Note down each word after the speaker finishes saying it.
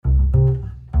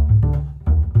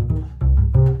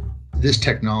This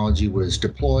technology was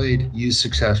deployed, used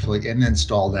successfully, and then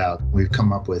stalled out. We've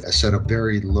come up with a set of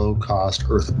very low-cost,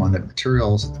 earth-abundant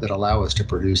materials that allow us to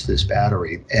produce this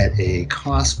battery at a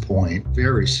cost point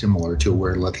very similar to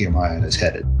where lithium-ion is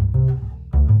headed.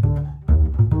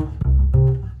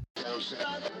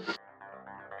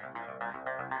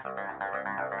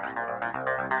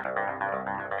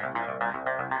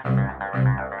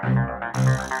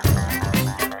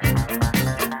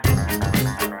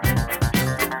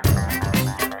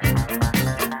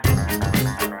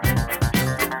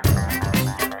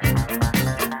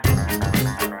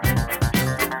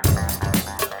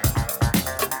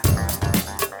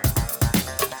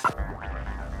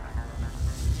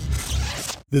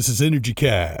 This is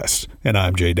EnergyCast, and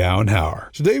I'm Jay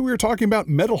Downhauer. Today we are talking about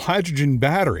metal hydrogen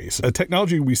batteries, a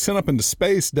technology we sent up into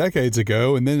space decades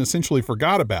ago and then essentially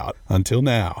forgot about until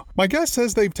now. My guest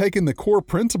says they've taken the core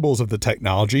principles of the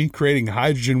technology, creating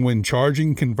hydrogen when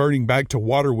charging, converting back to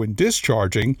water when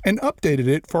discharging, and updated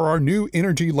it for our new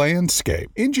energy landscape.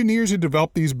 Engineers who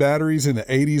developed these batteries in the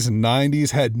 80s and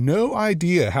 90s had no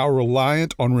idea how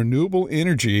reliant on renewable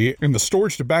energy and the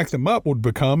storage to back them up would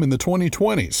become in the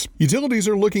 2020s. Utilities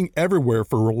are looking everywhere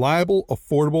for reliable,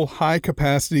 affordable,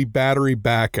 high-capacity battery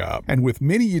backup. And with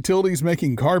many utilities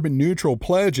making carbon-neutral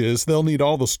pledges, they'll need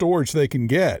all the storage they can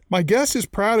get. My guest is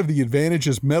proud of the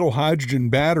advantages metal hydrogen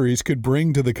batteries could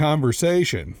bring to the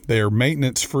conversation. They are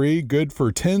maintenance-free, good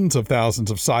for tens of thousands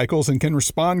of cycles, and can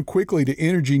respond quickly to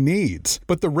energy needs.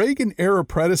 But the Reagan-era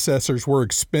predecessors were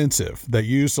expensive. They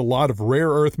used a lot of rare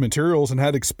earth materials and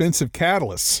had expensive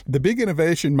catalysts. The big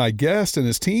innovation my guest and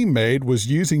his team made was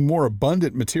using more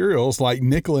abundant materials like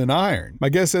nickel and iron. My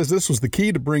guest says this was the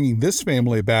key to bringing this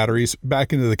family of batteries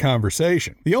back into the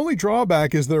conversation. The only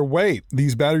drawback is their weight.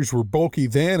 These batteries were bulky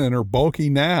then and are bulky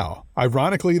now.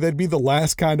 Ironically, they'd be the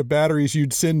last kind of batteries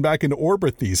you'd send back into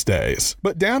orbit these days.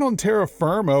 But down on terra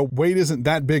firma, weight isn't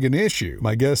that big an issue.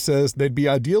 My guest says they'd be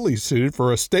ideally suited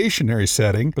for a stationary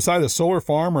setting beside a solar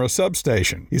farm or a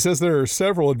substation. He says there are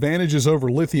several advantages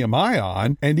over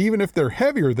lithium-ion, and even if they're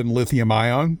heavier than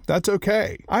lithium-ion, that's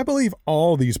okay. I believe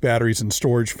all these batteries and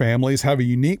storage families have a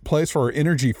unique place for our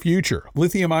energy future.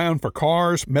 Lithium-ion for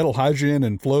cars, metal hydrogen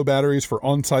and flow batteries for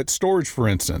on-site storage, for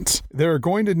instance. There are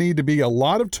going to need to be a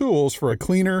lot of tools for a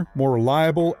cleaner, more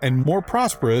reliable, and more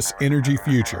prosperous energy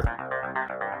future.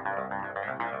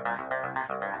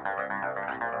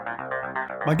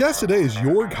 My guest today is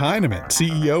Jörg Heinemann,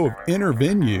 CEO of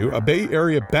InterVenue, a Bay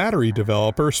Area battery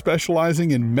developer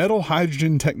specializing in metal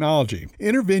hydrogen technology.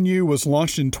 InterVenue was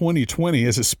launched in 2020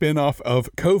 as a spin-off of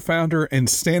co-founder and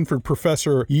Stanford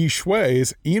professor Yi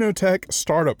Shui's Enotech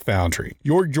Startup Foundry.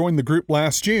 Jörg joined the group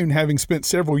last June, having spent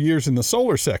several years in the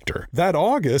solar sector. That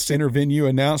August, InterVenue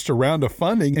announced a round of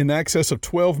funding in excess of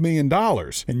 $12 million,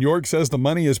 and Jörg says the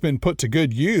money has been put to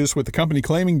good use, with the company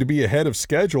claiming to be ahead of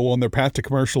schedule on their path to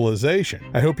commercialization.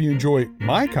 I hope you enjoy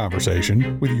my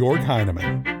conversation with Jörg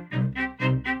Heinemann.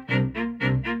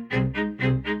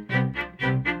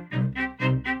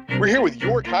 We're here with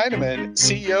Jörg Heinemann,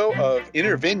 CEO of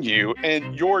InterVenue,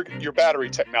 and Jörg, your battery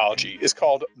technology is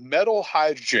called metal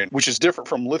hydrogen, which is different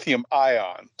from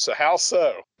lithium-ion. So how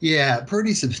so? Yeah,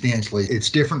 pretty substantially. It's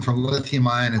different from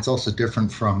lithium-ion. It's also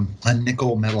different from a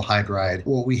nickel metal hydride.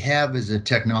 What we have is a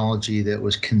technology that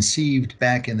was conceived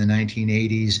back in the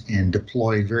 1980s and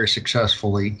deployed very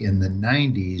successfully in the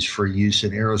 90s for use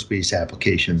in aerospace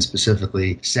applications,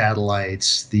 specifically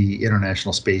satellites, the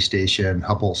International Space Station,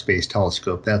 Hubble Space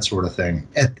Telescope, that sort of thing.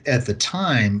 At the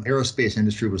time, aerospace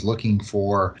industry was looking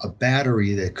for a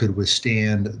battery that could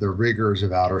withstand the rigors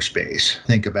of outer space.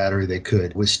 Think a battery that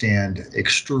could withstand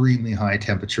extremely high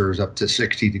temperatures up to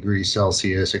 60 degrees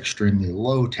Celsius, extremely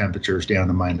low temperatures down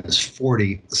to minus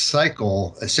 40,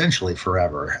 cycle essentially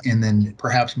forever. And then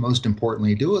perhaps most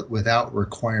importantly, do it without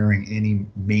requiring any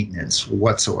maintenance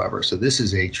whatsoever. So this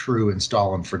is a true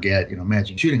install and forget.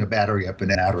 Imagine shooting a battery up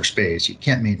in outer space. You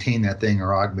can't maintain that thing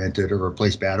or augment it or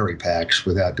replace battery packs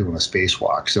without doing a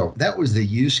spacewalk. So that was the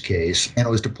use case. And it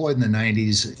was deployed in the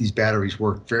 90s. These batteries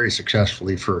worked very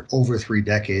successfully for over 3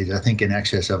 decades, I think in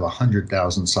excess of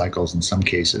 100,000 cycles in some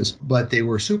cases, but they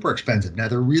were super expensive. Now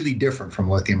they're really different from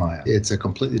lithium-ion. It's a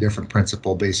completely different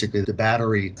principle. Basically, the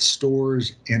battery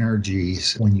stores energy.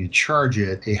 When you charge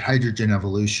it, a hydrogen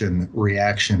evolution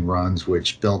reaction runs,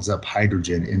 which builds up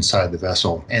hydrogen inside the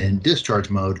vessel. And in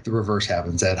discharge mode, the reverse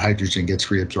happens. That hydrogen gets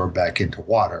reabsorbed back into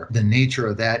water. The nature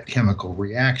of that chemical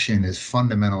reaction is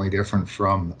fundamentally different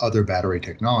from other battery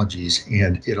technologies,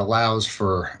 and it allows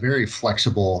for very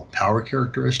flexible power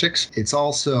characteristics. It's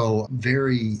also very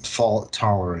very fault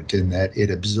tolerant in that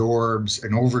it absorbs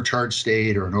an overcharged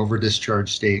state or an overdischarged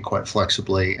state quite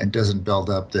flexibly and doesn't build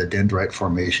up the dendrite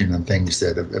formation and things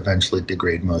that eventually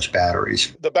degrade most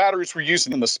batteries. The batteries we're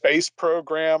using in the space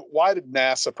program, why did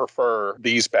NASA prefer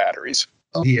these batteries?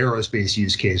 The aerospace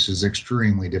use case is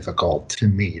extremely difficult to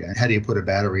meet. How do you put a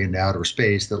battery into outer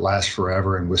space that lasts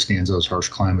forever and withstands those harsh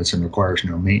climates and requires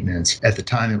no maintenance? At the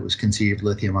time it was conceived,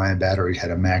 lithium-ion batteries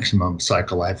had a maximum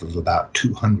cycle life of about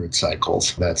 200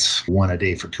 cycles. That's one a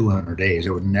day for 200 days. It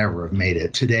would never have made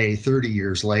it. Today, 30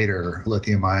 years later,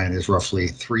 lithium-ion is roughly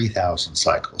 3,000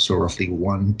 cycles, so roughly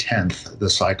 1/10 the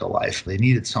cycle life. They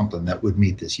needed something that would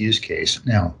meet this use case.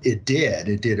 Now, it did.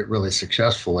 It did it really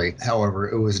successfully. However,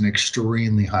 it was an extremely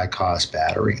high cost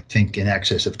battery. Think in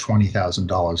excess of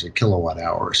 $20,000 a kilowatt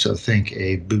hour. So think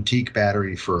a boutique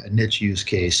battery for a niche use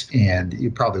case, and you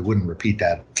probably wouldn't repeat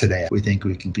that today. We think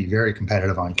we can be very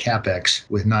competitive on CapEx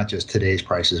with not just today's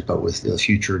prices, but with the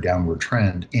future downward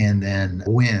trend, and then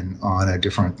win on a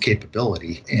different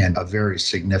capability and a very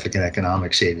significant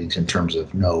economic savings in terms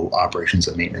of no operations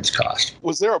and maintenance cost.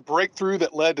 Was there a breakthrough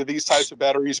that led to these types of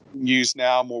batteries being used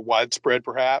now more widespread,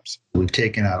 perhaps? We've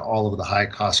taken out all of the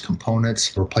high-cost components,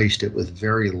 replaced it with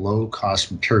very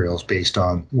low-cost materials based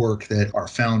on work that our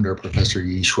founder, Professor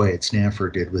Yi Shui at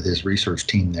Stanford, did with his research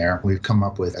team there. We've come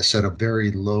up with a set of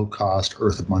very low-cost,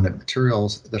 earth-abundant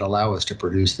materials that allow us to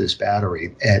produce this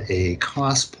battery at a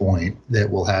cost point that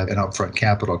will have an upfront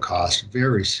capital cost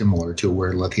very similar to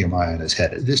where lithium-ion is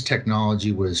headed. This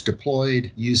technology was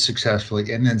deployed, used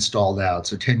successfully, and then stalled out.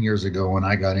 So 10 years ago, when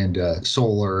I got into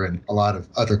solar and a lot of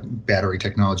other battery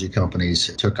technology companies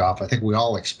took off, I think we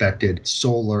all expected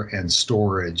solar and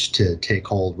storage to take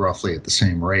hold roughly at the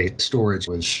same rate. Storage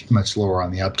was much lower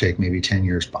on the uptake, maybe 10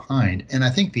 years behind. And I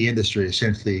think the industry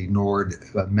essentially ignored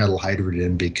metal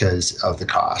hydrogen because of the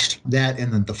cost. That,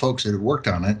 and then the folks that had worked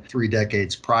on it 3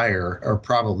 decades prior are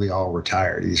probably all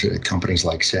retired. These are companies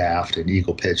like Saft and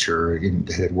Eagle Pitcher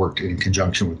that had worked in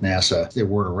conjunction with NASA. They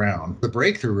weren't around. The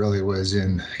breakthrough really was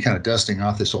in kind of dusting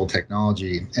off this old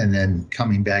technology and then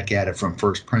coming back at it from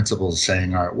first principles,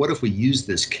 saying, all right, what if we use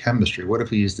this chemistry? What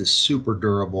if we use this super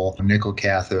durable nickel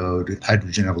cathode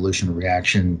hydrogen evolution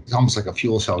reaction? It's almost like a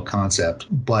fuel cell concept,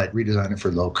 but redesign it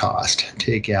for low cost.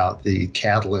 Take out the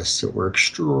catalysts that were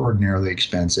extraordinarily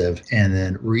expensive and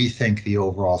then rethink the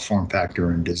overall form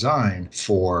factor and design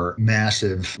for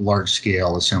massive,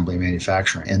 large-scale assembly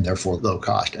manufacturing and therefore low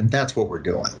cost. And that's what we're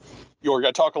doing. You're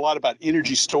going to talk a lot about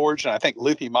energy storage, and I think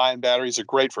lithium-ion batteries are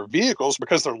great for vehicles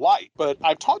because they're light. But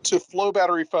I've talked to flow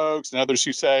battery folks and others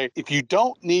who say if you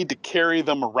don't need to carry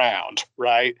them around,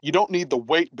 right, you don't need the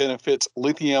weight benefits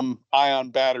lithium-ion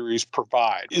batteries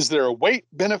provide. Is there a weight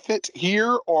benefit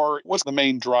here, or what's the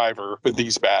main driver for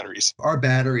these batteries? Our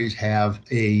batteries have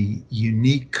a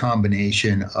unique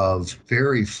combination of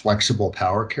very flexible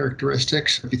power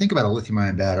characteristics. If you think about a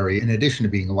lithium-ion battery, in addition to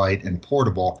being light and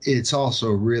portable, it's also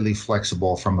really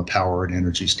flexible from a power and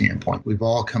energy standpoint. We've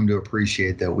all come to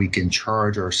appreciate that we can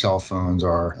charge our cell phones,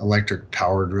 our electric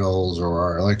power drills, or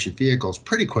our electric vehicles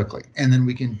pretty quickly. And then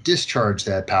we can discharge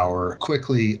that power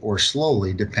quickly or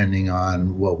slowly depending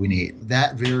on what we need.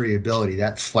 That variability,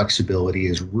 that flexibility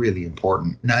is really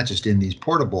important, not just in these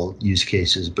portable use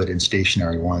cases, but in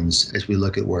stationary ones as we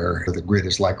look at where the grid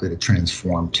is likely to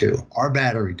transform to. Our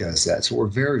battery does that. So we're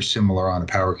very similar on a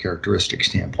power characteristic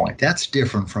standpoint. That's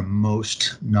different from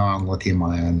most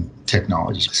non-lithium-ion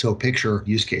technologies. So picture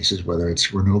use cases, whether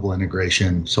it's renewable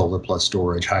integration, solar plus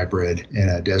storage, hybrid in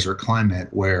a desert climate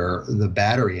where the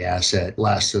battery asset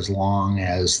lasts as long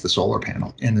as the solar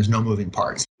panel and there's no moving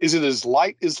parts. Is it as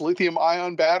light as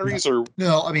lithium-ion batteries? Or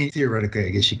No, I mean, theoretically, I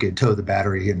guess you could tow the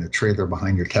battery in the trailer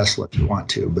behind your Tesla if you want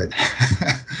to, but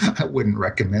I wouldn't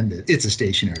recommend it. It's a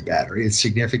stationary battery. It's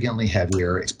significantly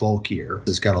heavier. It's bulkier.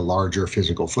 It's got a larger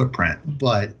physical footprint,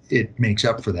 but it makes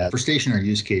up for that. For stationary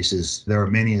use cases, there are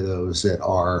many of those that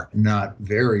are not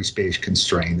very space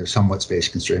constrained. They're somewhat space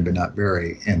constrained, but not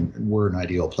very, and we're an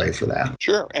ideal play for that.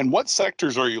 Sure. And what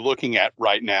sectors are you looking at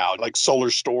right now? Like solar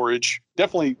storage?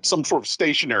 Definitely some sort of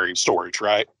stationary storage,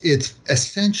 right? It's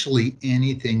essentially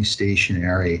anything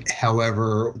stationary.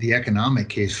 However, the economic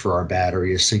case for our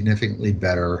battery is significantly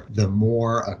better the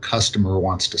more a customer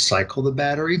wants to cycle the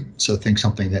battery. So think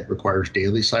something that requires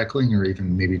daily cycling or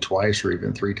even maybe twice or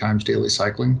even 3 times daily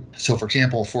cycling. So for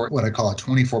example, for what I call a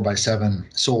 24/7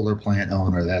 solar plant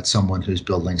owner, that's someone who's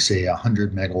building, say, a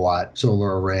 100 megawatt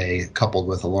solar array coupled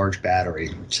with a large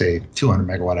battery, say 200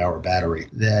 megawatt hour battery,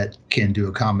 that can do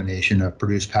a combination going to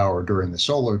produce power during the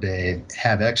solar day,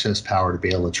 have excess power to be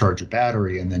able to charge a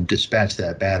battery, and then dispatch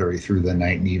that battery through the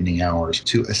night and evening hours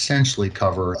to essentially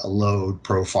cover a load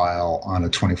profile on a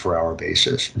 24-hour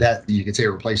basis. That, you could say,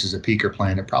 replaces a peaker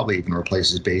plant. It probably even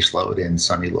replaces base load in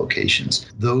sunny locations.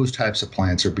 Those types of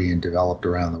plants are being developed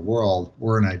around the world.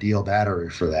 We're an ideal battery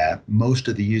for that. Most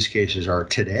of the use cases are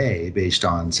today based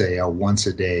on, say, a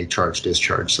once-a-day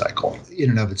charge-discharge cycle. In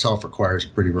and of itself requires a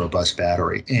pretty robust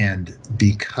battery. And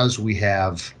because we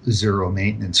have zero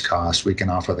maintenance costs, we can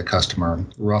offer the customer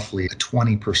roughly a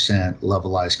 20%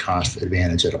 levelized cost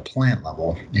advantage at a plant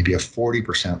level, maybe a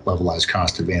 40% levelized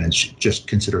cost advantage just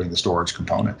considering the storage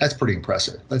component. That's pretty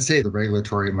impressive. Let's say the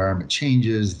regulatory environment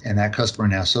changes and that customer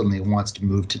now suddenly wants to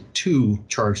move to 2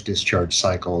 charge-discharge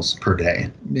cycles per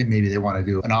day. Maybe they want to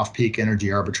do an off-peak energy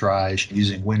arbitrage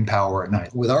using wind power at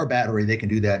night. With our battery, they can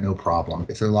do that no problem.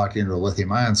 If they're locked into a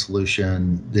lithium-ion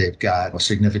solution, they've got a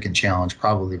significant challenge,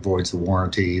 probably voids the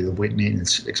warranty, the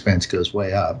maintenance expense goes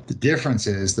way up. The difference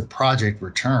is the project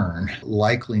return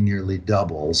likely nearly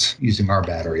doubles using our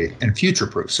battery and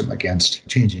future-proofs them against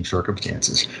changing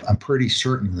circumstances. I'm pretty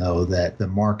certain, though, that the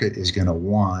market is going to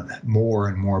want more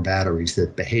and more batteries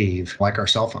that behave like our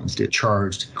cell phones do,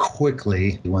 charged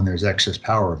quickly when there's excess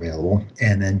power available,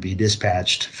 and then be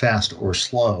dispatched fast or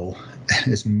slow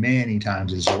as many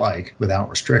times as you like without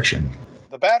restriction.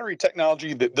 The battery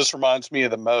technology that this reminds me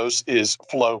of the most is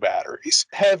flow batteries.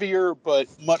 Heavier, but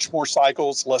much more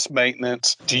cycles, less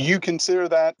maintenance. Do you consider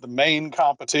that the main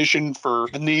competition for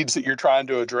the needs that you're trying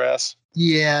to address?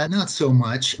 Yeah, not so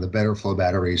much. The better flow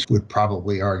batteries would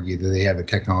probably argue that they have a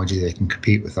technology that can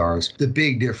compete with ours. The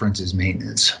big difference is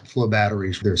maintenance. Flow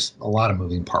batteries, there's a lot of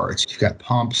moving parts. You've got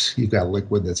pumps, you've got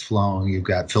liquid that's flowing, you've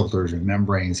got filters and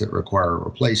membranes that require a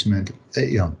replacement.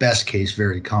 Best case,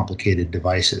 very complicated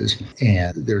devices.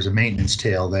 And there's a maintenance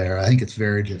tail there. I think it's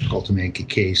very difficult to make a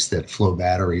case that flow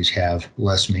batteries have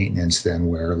less maintenance than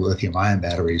where lithium-ion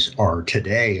batteries are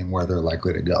today and where they're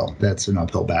likely to go. That's an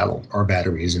uphill battle. Our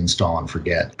batteries install and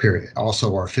forget, period.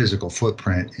 Also, our physical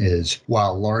footprint is,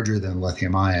 while larger than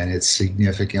lithium ion, it's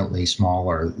significantly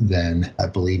smaller than, I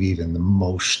believe, even the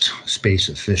most space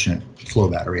efficient flow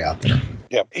battery out there.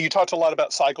 Yeah. You talked a lot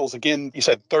about cycles. Again, you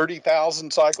said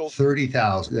 30,000 cycles?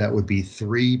 30,000. That would be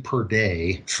 3 per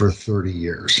day for 30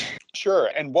 years. Sure.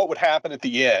 And what would happen at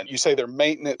the end? You say they're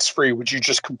maintenance free. Would you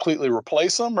just completely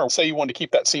replace them, or say you want to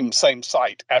keep that same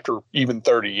site after even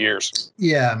 30 years?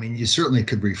 Yeah, I mean, you certainly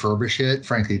could refurbish it.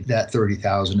 Frankly, that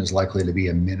 30,000 is likely to be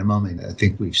a minimum. And I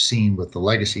think we've seen with the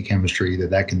legacy chemistry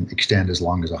that can extend as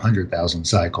long as 100,000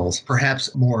 cycles.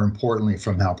 Perhaps more importantly,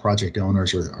 from how project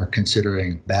owners are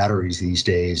considering batteries these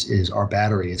days, is our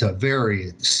battery. It's a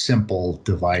very simple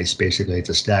device. Basically, it's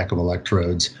a stack of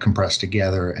electrodes compressed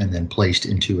together and then placed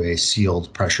into a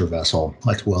sealed pressure vessel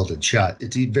that's welded shut.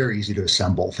 It's very easy to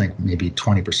assemble. Think maybe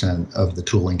 20% of the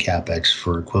tooling capex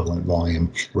for equivalent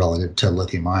volume relative to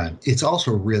lithium ion. It's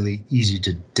also really easy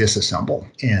to disassemble,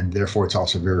 and therefore it's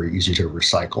also very easy to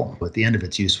recycle. At the end of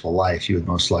its useful life, you would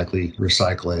most likely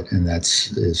recycle it, and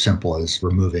that's as simple as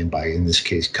removing, by, in this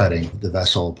case, cutting the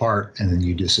vessel apart, and then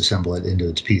you disassemble it into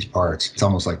its piece parts. It's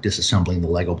almost like disassembling the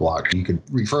Lego block. You could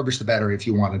refurbish the battery if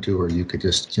you wanted to, or you could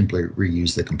just simply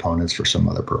reuse the components for some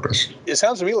other purpose. It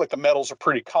sounds to me like the metals are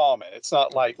pretty common. It's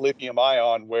not like lithium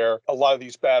ion where a lot of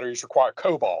these batteries require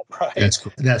cobalt, right?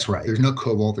 That's right. There's no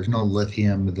cobalt, there's no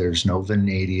lithium, there's no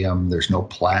vanadium, there's no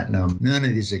platinum, none of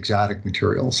these exotic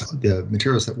materials. The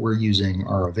materials that we're using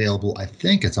are available. I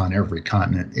think it's on every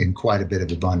continent in quite a bit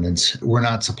of abundance. We're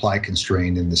not supply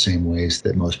constrained in the same ways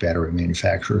that most battery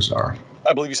manufacturers are.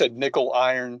 I believe you said nickel,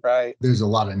 iron, right? There's a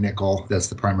lot of nickel. That's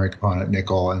the primary component,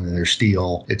 nickel, and then there's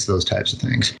steel. It's those types of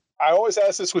things. I always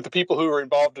ask this with the people who are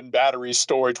involved in battery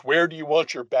storage. Where do you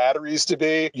want your batteries to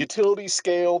be? Utility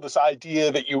scale, this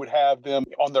idea that you would have them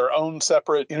on their own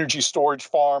separate energy storage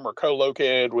farm or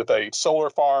co-located with a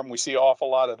solar farm. We see an awful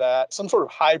lot of that. Some sort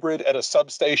of hybrid at a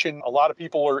substation. A lot of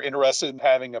people are interested in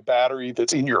having a battery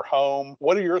that's in your home.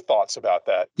 What are your thoughts about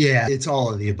that? Yeah, it's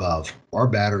all of the above. Our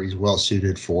battery is well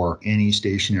suited for any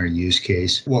stationary use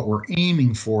case. What we're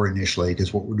aiming for initially,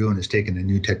 because what we're doing is taking a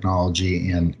new technology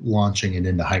and launching it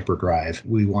into hyperdrive.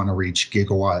 We want to reach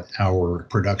gigawatt hour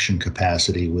production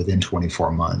capacity within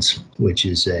 24 months, which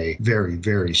is a very,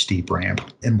 very steep ramp.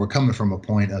 And we're coming from a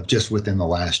point of just within the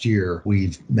last year,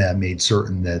 we've made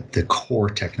certain that the core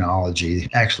technology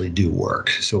actually do work.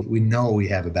 So we know we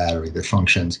have a battery that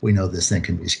functions. We know this thing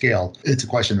can be scaled. It's a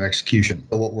question of execution.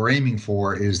 But what we're aiming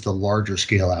for is the larger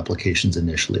scale applications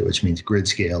initially, which means grid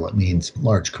scale. It means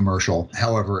large commercial.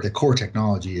 However, the core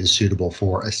technology is suitable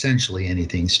for essentially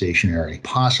anything stationary,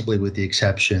 possibly possibly with the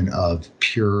exception of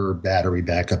pure battery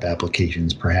backup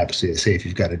applications. Perhaps, say, if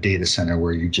you've got a data center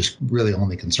where you're just really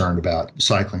only concerned about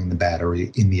cycling the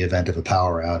battery in the event of a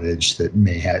power outage that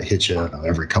may hit you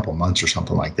every couple months or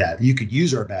something like that. You could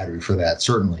use our battery for that,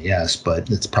 certainly, yes, but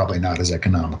it's probably not as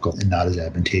economical and not as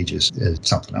advantageous as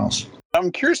something else. I'm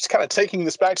curious, kind of taking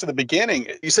this back to the beginning.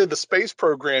 You said the space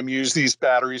program used these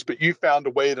batteries, but you found a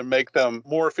way to make them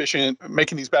more efficient,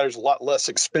 making these batteries a lot less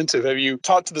expensive. Have you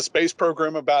talked to the space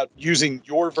program about using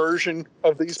your version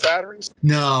of these batteries?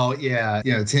 No, yeah.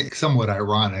 It's somewhat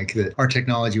ironic that our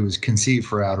technology was conceived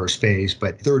for outer space,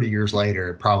 but 30 years later,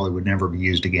 it probably would never be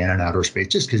used again in outer space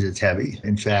just because it's heavy.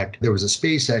 In fact, there was a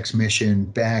SpaceX mission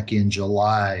back in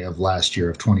July of last year,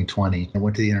 of 2020. I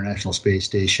went to the International Space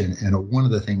Station, and one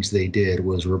of the things they did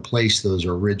was replace those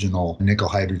original nickel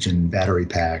hydrogen battery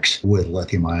packs with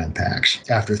lithium ion packs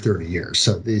after 30 years.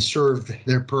 So they served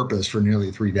their purpose for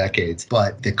nearly 3 decades.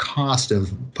 But the cost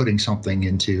of putting something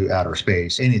into outer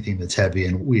space, anything that's heavy,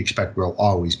 and we expect will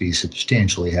always be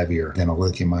substantially heavier than a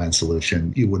lithium ion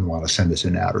solution, you wouldn't want to send us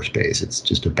into outer space. It's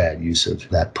just a bad use of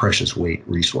that precious weight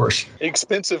resource.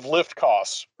 Expensive lift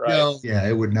costs, right? No, yeah,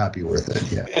 it would not be worth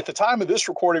it. Yeah. At the time of this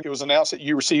recording, it was announced that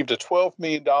you received a $12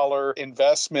 million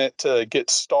investment to get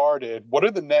started. What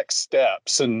are the next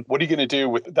steps, and what are you going to do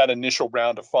with that initial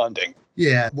round of funding?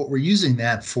 Yeah, what we're using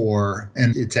that for,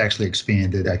 and it's actually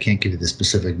expanded, I can't give you the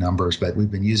specific numbers, but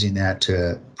we've been using that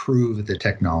to prove the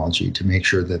technology, to make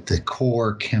sure that the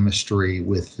core chemistry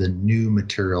with the new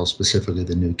material, specifically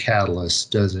the new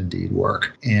catalyst, does indeed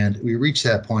work. And we reached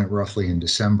that point roughly in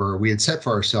December. We had set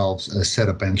for ourselves a set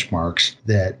of benchmarks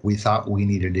that we thought we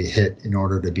needed to hit in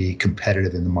order to be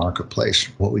competitive in the marketplace.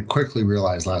 What we quickly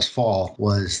realized last fall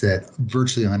was that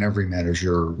virtually on every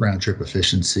measure, round trip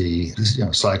efficiency,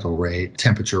 cycle rate,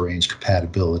 temperature range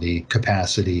compatibility,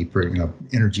 capacity,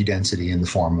 energy density in the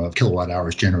form of kilowatt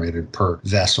hours generated per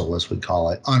vessel, as we call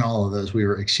it. On all of those, we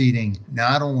were exceeding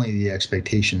not only the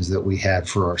expectations that we had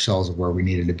for ourselves of where we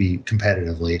needed to be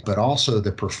competitively, but also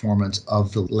the performance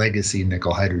of the legacy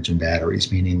nickel hydrogen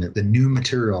batteries, meaning that the new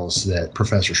materials that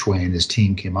Professor Xue and his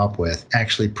team came up with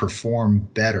actually perform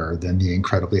better than the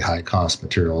incredibly high cost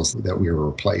materials that we were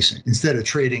replacing. Instead of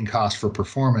trading cost for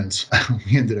performance,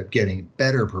 we ended up getting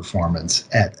better performance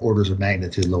at orders of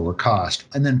magnitude lower cost.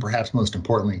 And then perhaps most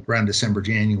importantly, around December,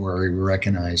 January, we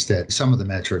recognized that some of the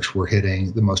metrics we're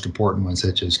hitting, the most important ones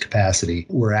such as capacity,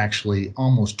 were actually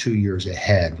almost 2 years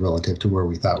ahead relative to where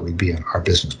we thought we'd be in our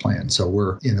business plan. So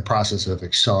we're in the process of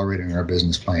accelerating our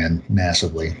business plan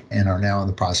massively and are now in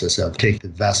the process of taking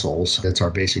the vessels. That's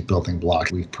our basic building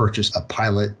block. We've purchased a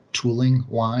pilot tooling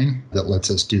line that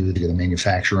lets us do the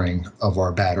manufacturing of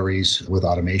our batteries with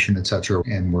automation, et cetera.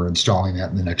 And we're installing that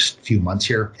in the next few months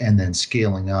here and then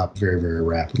scaling up very, very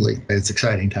rapidly. It's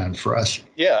exciting times for us.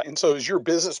 Yeah. And so is your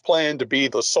business plan to be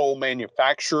the sole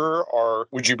manufacturer, or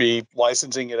would you be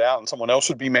licensing it out and someone else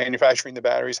would be manufacturing the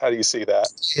batteries? How do you see that?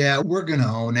 Yeah, we're going to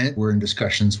own it. We're in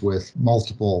discussions with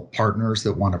multiple partners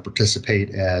that want to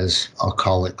participate as, I'll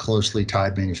call it, closely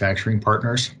tied manufacturing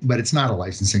partners, but it's not a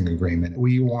licensing agreement.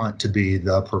 We want to be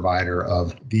the provider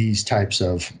of these types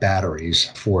of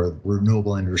batteries for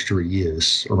renewable industry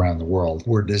use around the world.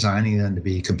 We're designing them to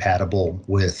be compatible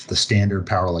with the standard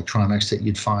power electronics that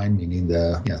you'd find, meaning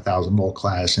the 1,000 volt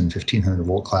class and 1,500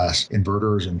 volt class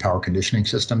inverters and power conditioning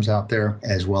systems out there,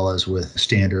 as well as with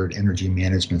standard energy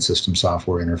management system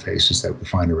software interfaces that we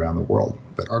find around the world.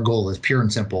 But our goal is pure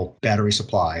and simple battery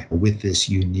supply with this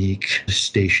unique,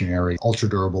 stationary, ultra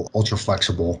durable, ultra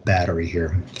flexible battery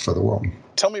here for the world.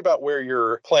 Tell me about where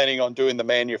you're planning on doing the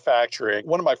manufacturing.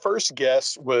 One of my first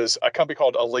guests was a company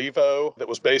called Alivo that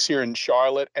was based here in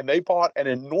Charlotte, and they bought an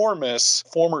enormous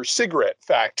former cigarette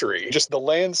factory. Just the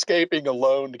landscaping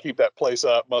alone to keep that place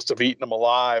up must have eaten them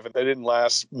alive, and they didn't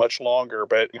last much longer,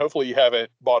 but hopefully you haven't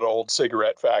bought an old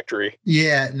cigarette factory.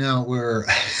 Yeah, no,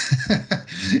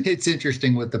 it's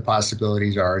interesting what the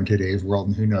possibilities are in today's world,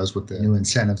 and who knows what the new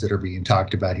incentives that are being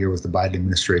talked about here with the Biden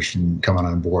administration coming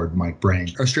on board might bring.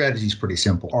 Our strategy is pretty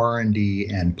simple. R&D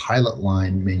and pilot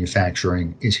line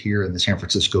manufacturing is here in the San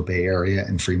Francisco Bay Area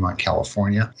in Fremont,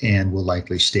 California, and will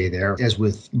likely stay there. As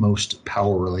with most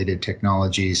power-related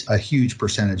technologies, a huge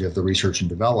percentage of the research and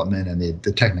development and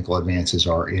the technical advances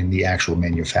are in the actual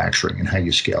manufacturing and how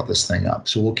you scale this thing up.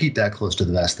 So we'll keep that close to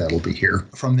the vest. That'll be here.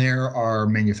 From there, our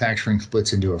manufacturing splits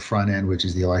splits into a front end, which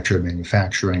is the electrode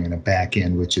manufacturing, and a back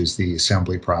end, which is the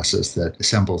assembly process that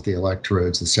assembles the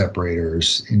electrodes, the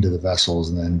separators into the vessels,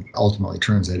 and then ultimately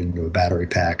turns that into a battery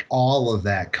pack. All of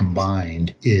that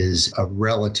combined is a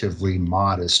relatively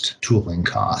modest tooling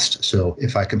cost. So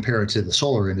if I compare it to the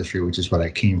solar industry, which is what I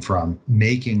came from,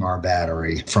 making our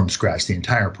battery from scratch, the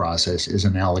entire process is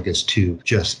analogous to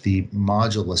just the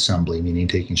module assembly, meaning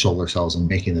taking solar cells and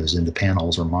making those into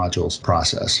panels or modules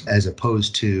process, as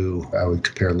opposed to, I would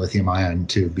compare lithium ion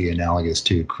to be analogous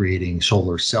to creating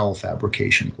solar cell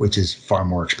fabrication, which is far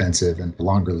more expensive and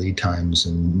longer lead times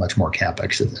and much more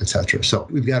capex, et cetera. So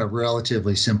we've got a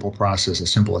relatively simple process, a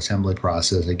simple assembly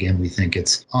process. Again, we think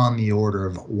it's on the order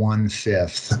of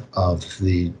 1/5 of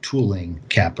the tooling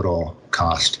capital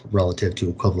cost relative to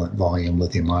equivalent volume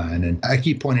lithium ion. And I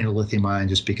keep pointing to lithium ion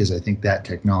just because I think that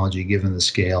technology, given the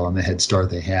scale and the head start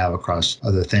they have across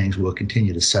other things, will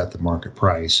continue to set the market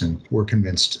price. And we're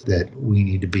convinced that we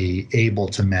need to be able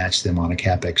to match them on a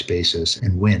capex basis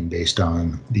and win based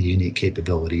on the unique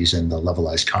capabilities and the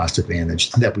levelized cost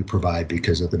advantage that we provide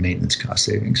because of the maintenance cost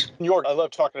savings. York, I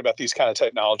love talking about these kind of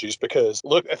technologies because,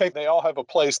 look, I think they all have a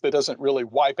place that doesn't really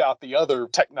wipe out the other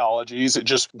technologies. It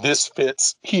just, this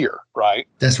fits here, right?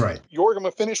 That's right. Jorg, I'm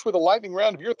going to finish with a lightning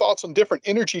round of your thoughts on different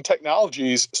energy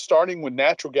technologies, starting with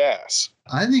natural gas.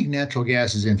 I think natural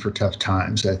gas is in for tough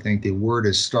times. I think the word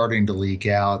is starting to leak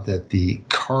out that the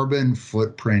carbon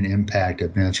footprint impact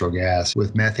of natural gas,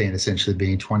 with methane essentially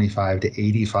being 25 to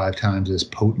 85 times as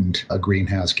potent a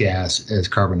greenhouse gas as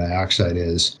carbon dioxide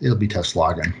is, it'll be tough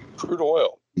slogging. Crude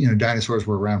oil. Dinosaurs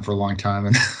were around for a long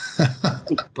time,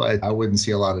 but I wouldn't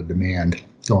see a lot of demand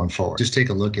going forward. Just take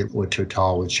a look at what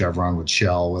Total, with Chevron, with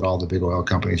Shell, what all the big oil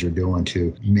companies are doing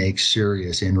to make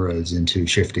serious inroads into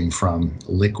shifting from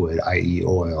liquid, i.e.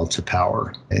 oil, to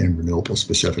power and renewables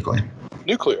specifically.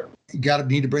 Nuclear. You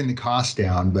need to bring the cost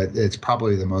down, but it's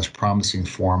probably the most promising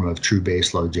form of true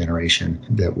baseload generation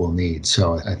that we'll need.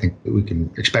 So I think we can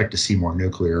expect to see more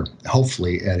nuclear,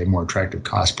 hopefully at a more attractive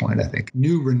cost point. I think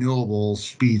new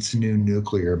renewables beats new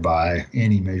nuclear by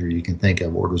any measure you can think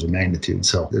of, orders of magnitude.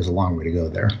 So there's a long way to go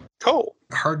there. Coal.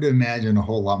 Hard to imagine a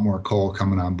whole lot more coal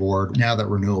coming on board now that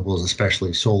renewables,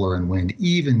 especially solar and wind,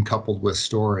 even coupled with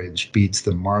storage, beats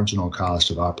the marginal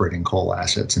cost of operating coal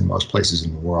assets in most places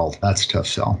in the world. That's a tough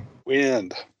sell.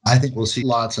 Wind. I think we'll see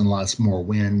lots and lots more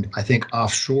wind. I think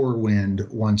offshore wind,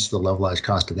 once the levelized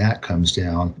cost of that comes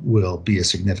down, will be a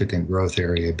significant growth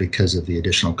area because of the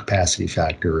additional capacity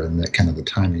factor and the kind of the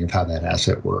timing of how that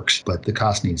asset works. But the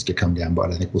cost needs to come down, but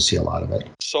I think we'll see a lot of it.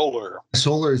 Solar.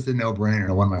 Solar is the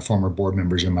no-brainer. One of my former board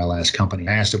members in my last company,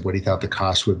 I asked him what he thought the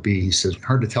cost would be. He says,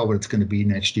 hard to tell what it's going to be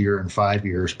next year and 5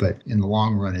 years, but in the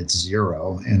long run, it's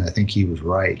zero. And I think he was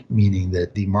right, meaning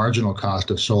that the marginal cost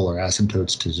of solar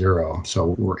asymptotes to zero.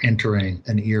 So we're entering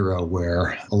an era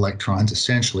where electrons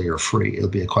essentially are free. It'll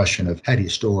be a question of how do you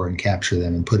store and capture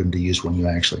them and put them to use when you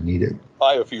actually need it.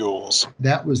 Biofuels.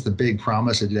 That was the big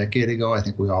promise a decade ago. I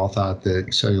think we all thought that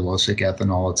cellulosic,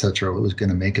 ethanol, et cetera, was going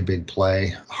to make a big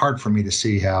play. Hard for me to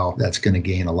see how that's going to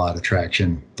gain a lot of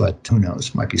traction, but who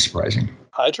knows? Might be surprising.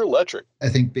 Hydroelectric. I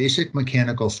think basic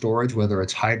mechanical storage, whether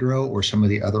it's hydro or some of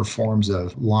the other forms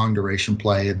of long duration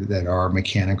play that are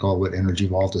mechanical, what Energy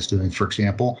Vault is doing, for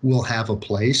example, will have a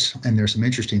place. And there's some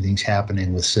interesting things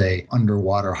happening with, say,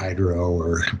 underwater hydro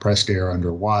or compressed air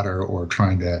underwater or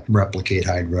trying to replicate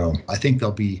hydro. I think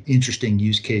there'll be interesting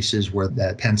use cases where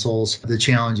that pencils. The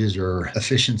challenges are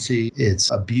efficiency. It's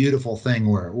a beautiful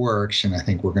thing where it works. And I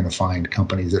think we're going to find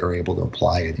companies that are able to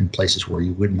apply it in places where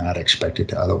you would not expect it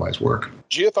to otherwise work.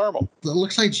 Geothermal. It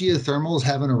looks like geothermal is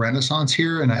having a renaissance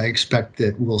here, and I expect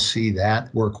that we'll see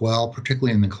that work well,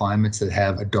 particularly in the climates that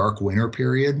have a dark winter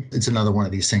period. It's another one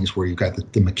of these things where you've got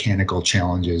the mechanical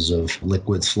challenges of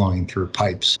liquids flowing through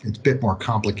pipes. It's a bit more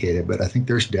complicated, but I think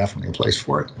there's definitely a place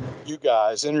for it. You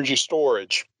guys, energy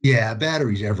storage. Yeah,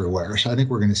 batteries everywhere. So I think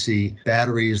we're going to see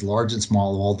batteries, large and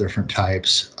small, of all different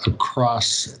types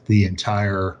across the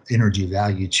entire energy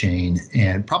value chain.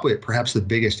 And probably perhaps the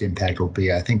biggest impact will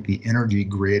be, I think, the energy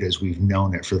grid as we've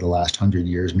known it for the last 100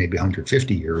 years, maybe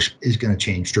 150 years, is going to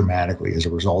change dramatically as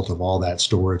a result of all that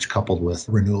storage coupled with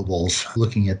renewables,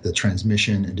 looking at the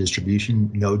transmission and distribution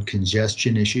node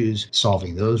congestion issues,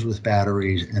 solving those with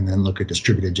batteries, and then look at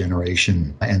distributed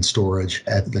generation and storage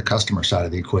at the customer side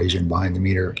of the equation behind the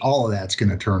meter. All of that's going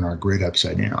to turn our grid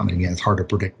upside down. And again, it's hard to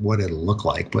predict what it'll look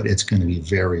like, but it's going to be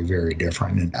very, very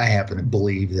different. And I happen to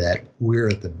believe that we're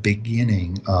at the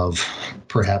beginning of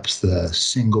perhaps the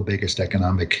single biggest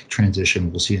economic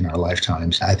transition we'll see in our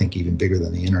lifetimes, I think even bigger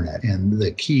than the internet. And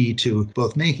the key to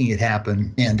both making it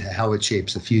happen and how it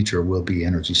shapes the future will be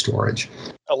energy storage.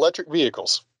 Electric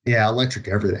vehicles. Yeah, electric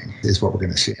everything is what we're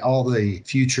going to see. All the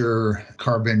future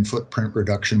carbon footprint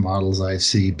reduction models I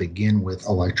see begin with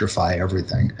electrify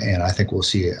everything. And I think we'll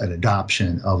see an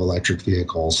adoption of electric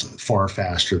vehicles far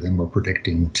faster than we're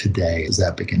predicting today as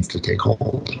that begins to take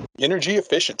hold. Energy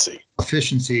efficiency.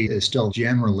 Efficiency is still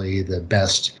generally the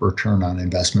best return on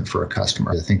investment for a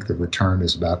customer. I think the return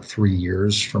is about 3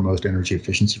 years for most energy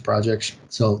efficiency projects.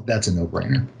 So that's a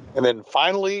no-brainer. And then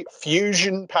finally,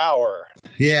 fusion power.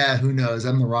 Yeah, who knows?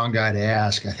 I'm the wrong guy to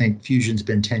ask. I think fusion's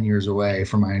been 10 years away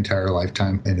for my entire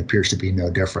lifetime and appears to be no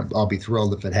different. I'll be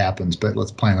thrilled if it happens, but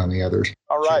let's plan on the others.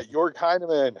 All right, Jörg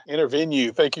Heinemann,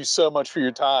 Intervenue, thank you so much for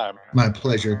your time. My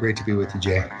pleasure. Great to be with you,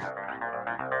 Jay.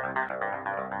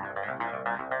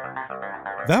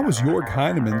 That was Jörg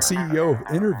Heinemann, CEO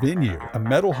of Intervenue, a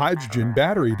metal hydrogen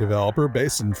battery developer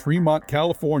based in Fremont,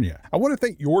 California. I want to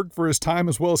thank Jörg for his time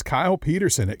as well as Kyle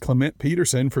Peterson at Clement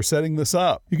Peterson for setting this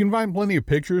up. You can find plenty of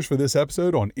pictures for this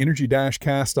episode on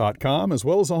energy-cast.com as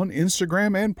well as on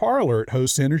Instagram and Parler at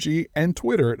Host Energy and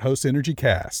Twitter at Host Energy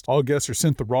Cast. All guests are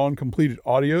sent the raw and completed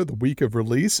audio the week of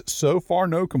release. So far,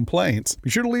 no complaints.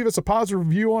 Be sure to leave us a positive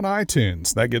review on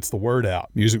iTunes. That gets the word out.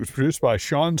 Music was produced by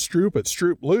Sean Stroop at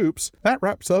Stroop Loops. That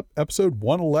wraps up episode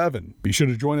 111. Be sure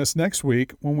to join us next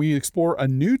week when we explore a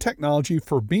new technology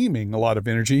for beaming a lot of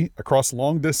energy across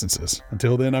long distances.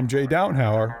 Until then, I'm Jay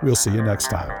Downhauer. We'll see you next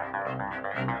time.